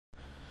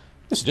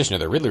This edition of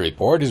the Ridley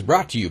Report is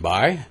brought to you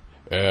by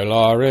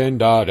LRN.FM.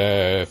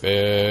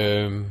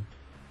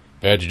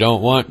 Feds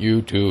don't want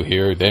you to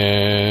hear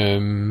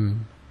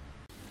them.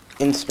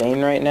 In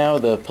Spain right now,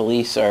 the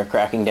police are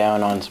cracking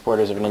down on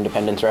supporters of an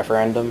independence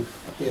referendum.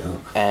 Yeah.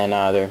 And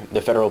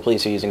the federal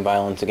police are using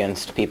violence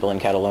against people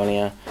in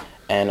Catalonia.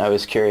 And I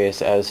was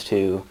curious as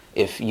to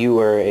if you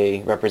were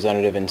a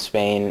representative in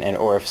Spain,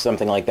 or if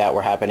something like that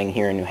were happening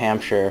here in New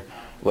Hampshire,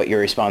 what your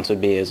response would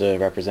be as a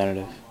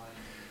representative.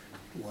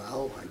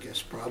 Well, I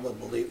guess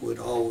probably it would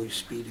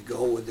always be to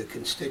go with the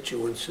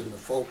constituents and the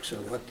folks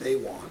and what they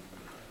want.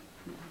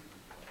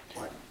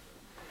 But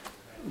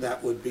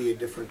that would be a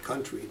different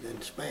country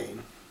than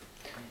Spain.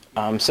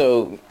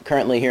 So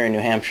currently here in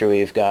New Hampshire,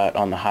 we've got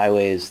on the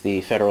highways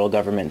the federal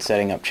government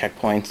setting up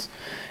checkpoints,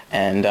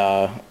 and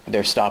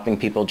they're stopping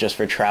people just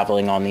for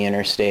traveling on the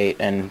interstate,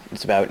 and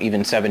it's about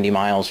even 70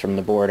 miles from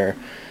the border.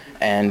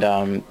 And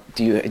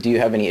do you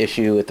have any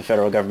issue with the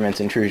federal government's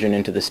intrusion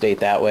into the state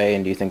that way,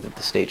 and do you think that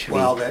the state should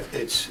Well,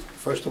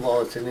 first of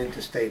all, it's an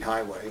interstate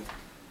highway.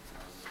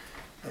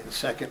 And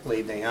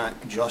secondly, they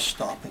aren't just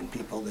stopping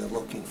people, they're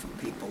looking for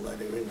people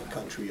that are in the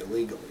country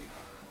illegally.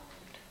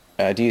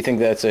 Do you think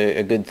that's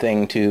a good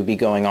thing to be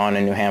going on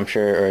in New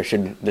Hampshire, or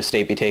should the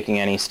state be taking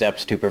any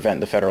steps to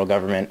prevent the federal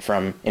government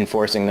from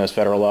enforcing those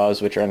federal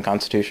laws which are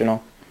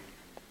unconstitutional?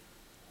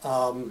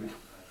 Well,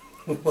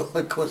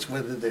 of course,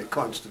 whether they're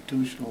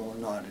constitutional or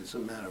not is a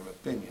matter of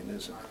opinion,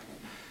 isn't it?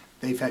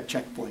 They've had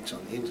checkpoints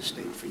on the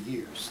interstate for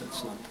years.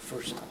 That's not the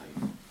first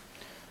time.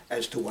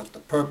 As to what the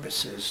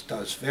purpose is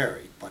does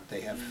vary, but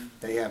they have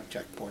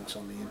checkpoints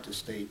on the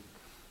interstate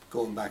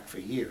going back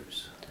for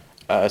years.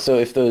 So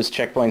if those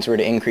checkpoints were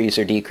to increase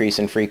or decrease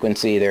in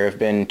frequency, there have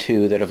been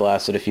 2 that have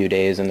lasted a few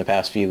days in the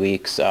past few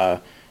weeks.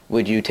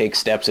 Would you take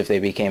steps if they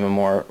became a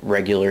more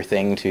regular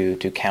thing to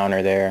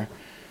counter their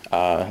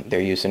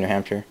use in New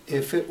Hampshire?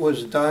 If it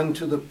was done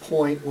to the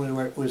point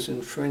where it was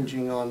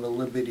infringing on the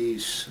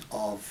liberties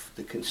of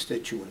the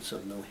constituents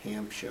of New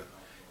Hampshire,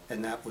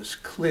 and that was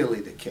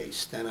clearly the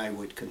case, then I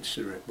would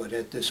consider it. But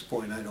at this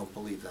point, I don't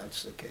believe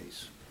that's the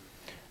case.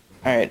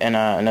 All right, and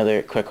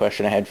another quick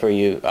question I had for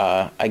you.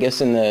 I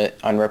guess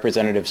on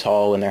Representatives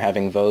Hall, when they're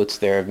having votes,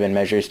 there have been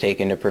measures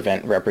taken to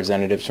prevent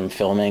representatives from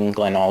filming.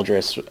 Glenn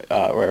Aldrich,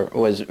 or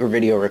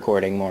video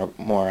recording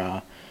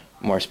more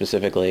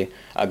specifically.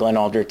 Glenn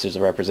Aldrich is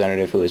a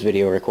representative who was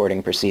video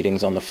recording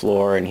proceedings on the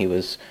floor, and he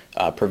was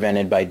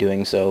prevented by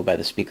doing so by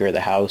the Speaker of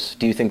the House.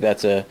 Do you think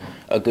that's a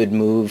good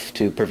move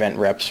to prevent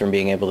reps from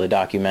being able to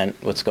document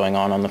what's going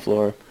on the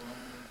floor?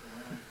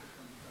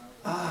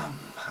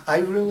 I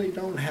really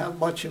don't have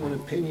much of an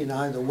opinion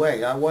either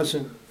way. I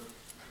wasn't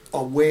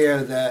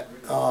aware that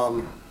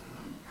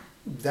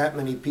that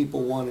many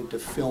people wanted to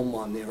film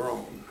on their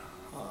own.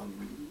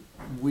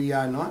 We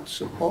are not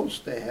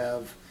supposed to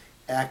have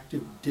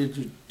active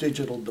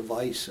digital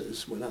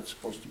devices. We're not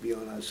supposed to be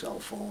on our cell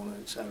phone,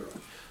 etc.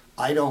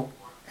 I don't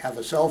have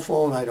a cell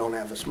phone. I don't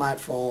have a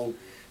smartphone,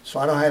 so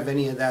I don't have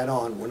any of that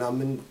on. When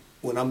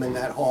I'm in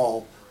that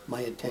hall, my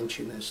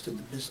attention is to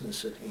the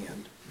business at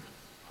hand.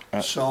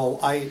 So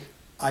I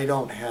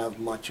don't have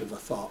much of a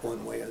thought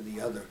one way or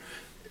the other.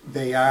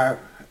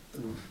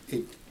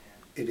 It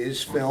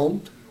is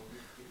filmed,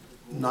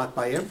 not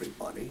by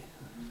everybody,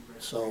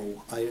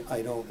 so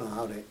I don't know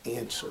how to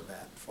answer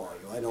that for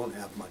you. I don't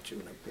have much of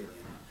an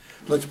opinion.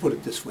 Let's put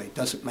it this way, it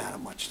doesn't matter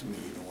much to me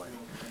either way.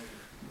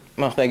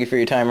 Well, thank you for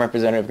your time,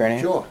 Representative Garret Ean.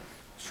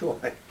 Sure.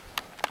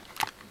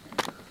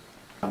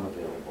 I'm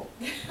available.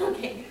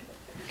 Okay.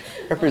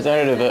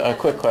 Representative, a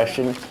quick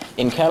question.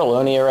 In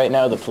Catalonia right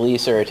now, the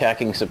police are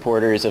attacking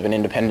supporters of an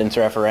independence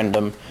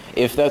referendum.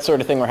 If that sort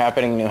of thing were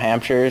happening in New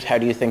Hampshire, how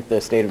do you think the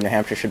state of New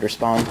Hampshire should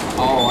respond?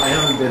 Oh, I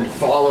haven't been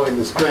following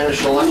the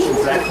Spanish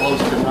elections that close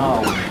to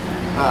know.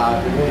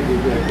 Maybe a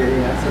good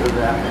answer to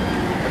that. I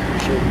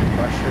appreciate the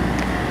question.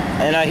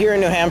 And here in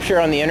New Hampshire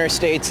on the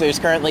interstates, there's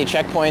currently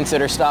checkpoints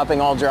that are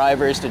stopping all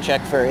drivers to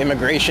check for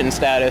immigration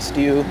status.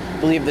 Do you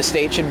believe the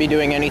state should be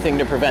doing anything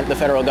to prevent the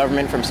federal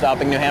government from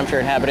stopping New Hampshire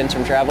inhabitants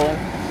from traveling?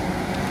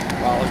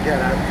 Well,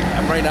 again,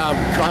 I'm right now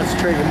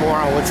concentrating more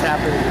on what's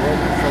happening in the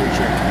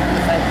legislature.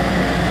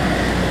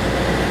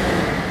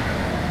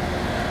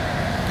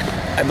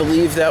 I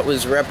believe that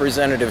was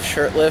Representative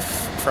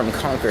Shurtleff from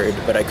Concord,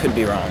 but I could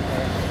be wrong.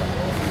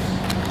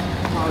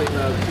 Probably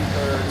about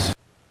 2/3.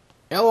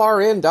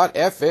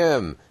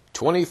 LRN.FM,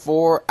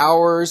 24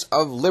 hours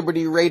of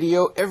Liberty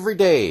Radio every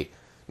day.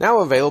 Now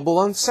available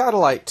on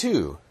satellite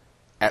too,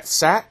 at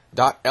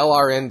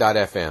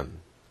sat.lrn.fm.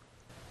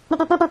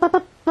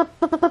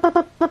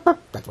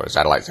 That's what a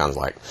satellite sounds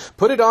like.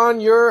 Put it on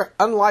your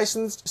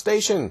unlicensed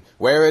station.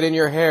 Wear it in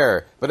your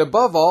hair. But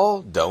above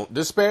all, don't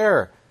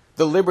despair.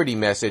 The Liberty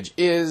message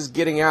is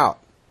getting out.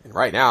 And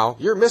right now,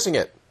 you're missing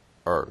it.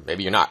 Or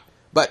maybe you're not.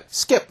 But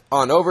skip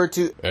on over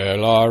to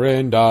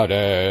LRN.FM.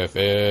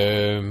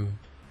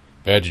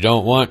 Feds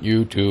don't want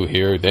you to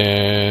hear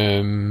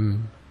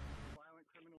them.